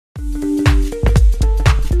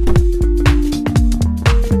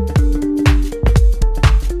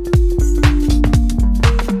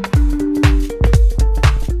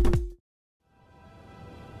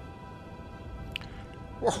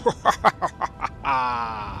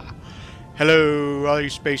Hello, all you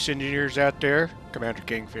space engineers out there. Commander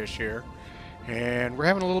Kingfish here. And we're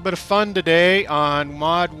having a little bit of fun today on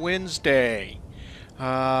Mod Wednesday.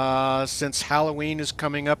 Since Halloween is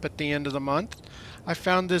coming up at the end of the month, I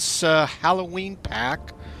found this Halloween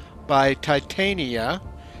pack by Titania.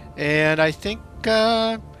 And I think,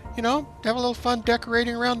 have a little fun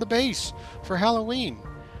decorating around the base for Halloween.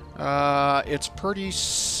 It's pretty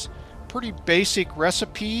basic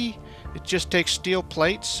recipe. It just takes steel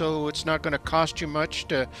plates, so it's not going to cost you much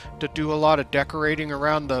to do a lot of decorating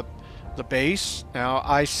around the base. Now,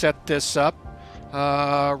 I set this up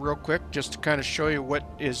real quick just to kind of show you what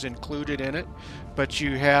is included in it. But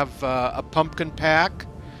you have a pumpkin pack.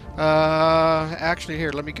 Actually,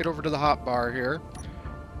 here, let me get over to the hot bar here.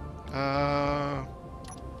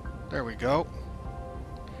 There we go.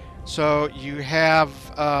 So you have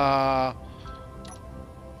a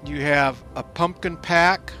pumpkin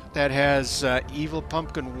pack that has Evil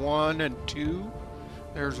Pumpkin 1 and 2.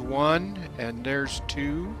 There's 1 and there's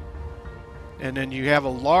 2. And then you have a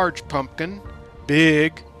large pumpkin,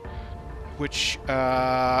 big, which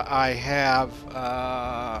I have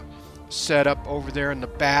set up over there in the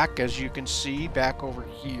back, as you can see, back over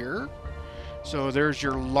here. So there's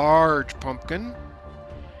your large pumpkin.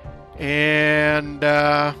 And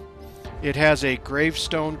it has a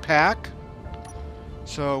gravestone pack.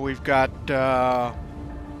 So we've got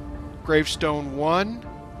Gravestone 1,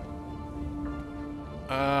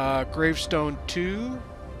 Gravestone 2.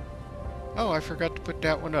 Oh, I forgot to put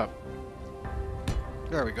that one up.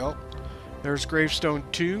 There we go. There's Gravestone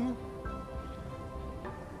 2.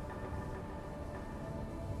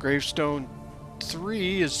 Gravestone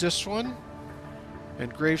 3 is this one.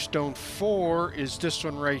 And Gravestone 4 is this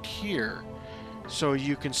one right here. So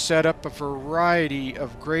you can set up a variety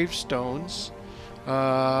of gravestones.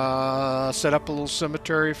 Set up a little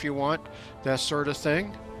cemetery if you want, that sort of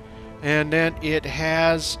thing. And then it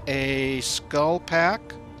has a skull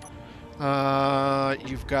pack.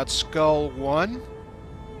 You've got Skull 1,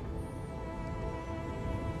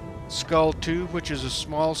 Skull 2, which is a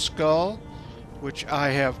small skull, which I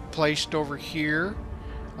have placed over here,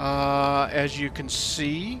 as you can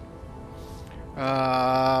see,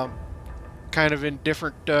 kind of in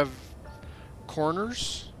different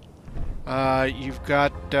corners. You've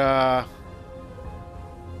got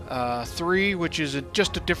 3, which is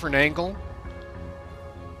just a different angle.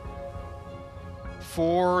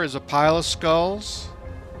 4 is a pile of skulls.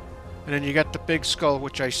 And then you got the big skull,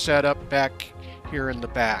 which I set up back here in the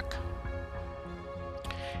back.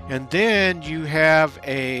 And then you have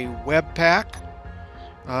a web pack.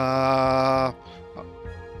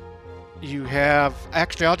 You have...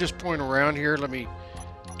 Actually, I'll just point around here. Let me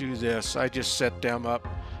do this. I just set them up.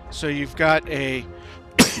 So you've got a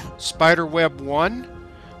Spider Web 1,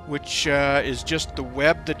 which is just the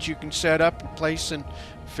web that you can set up and place in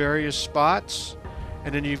various spots.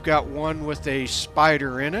 And then you've got one with a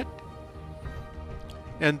spider in it.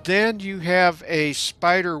 And then you have a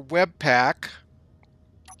Spider Web Pack,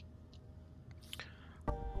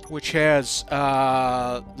 which has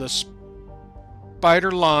the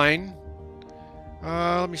spider line.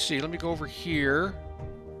 Let me see. Let me go over here.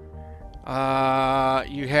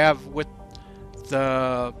 You have with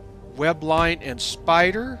the web line and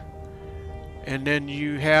spider, and then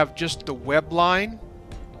you have just the web line,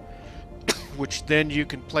 which then you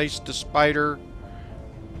can place the spider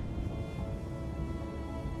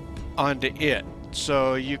onto it.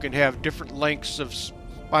 So you can have different lengths of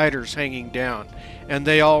spiders hanging down, and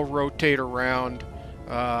they all rotate around,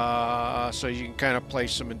 so you can kind of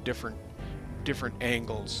place them in different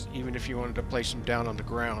angles, even if you wanted to place them down on the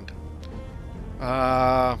ground.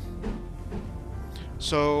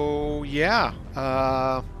 So yeah,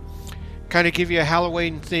 kind of give you a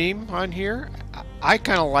Halloween theme on here. I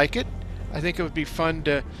kind of like it. I think it would be fun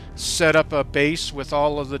to set up a base with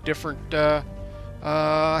all of the different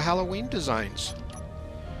Halloween designs.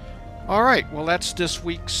 Alright, well, that's this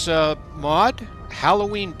week's mod,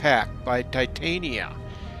 Halloween Pack by Titania.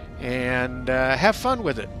 And have fun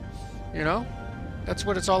with it. You know, that's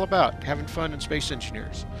what it's all about, having fun in Space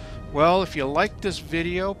Engineers. Well, if you like this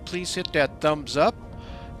video, please hit that thumbs up.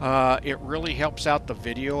 It really helps out the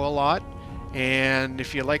video a lot. And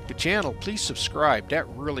if you like the channel, please subscribe. That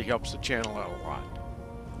really helps the channel out a lot.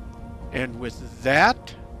 And with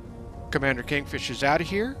that, Commander Kingfish is out of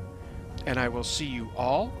here. And I will see you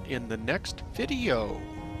all in the next video.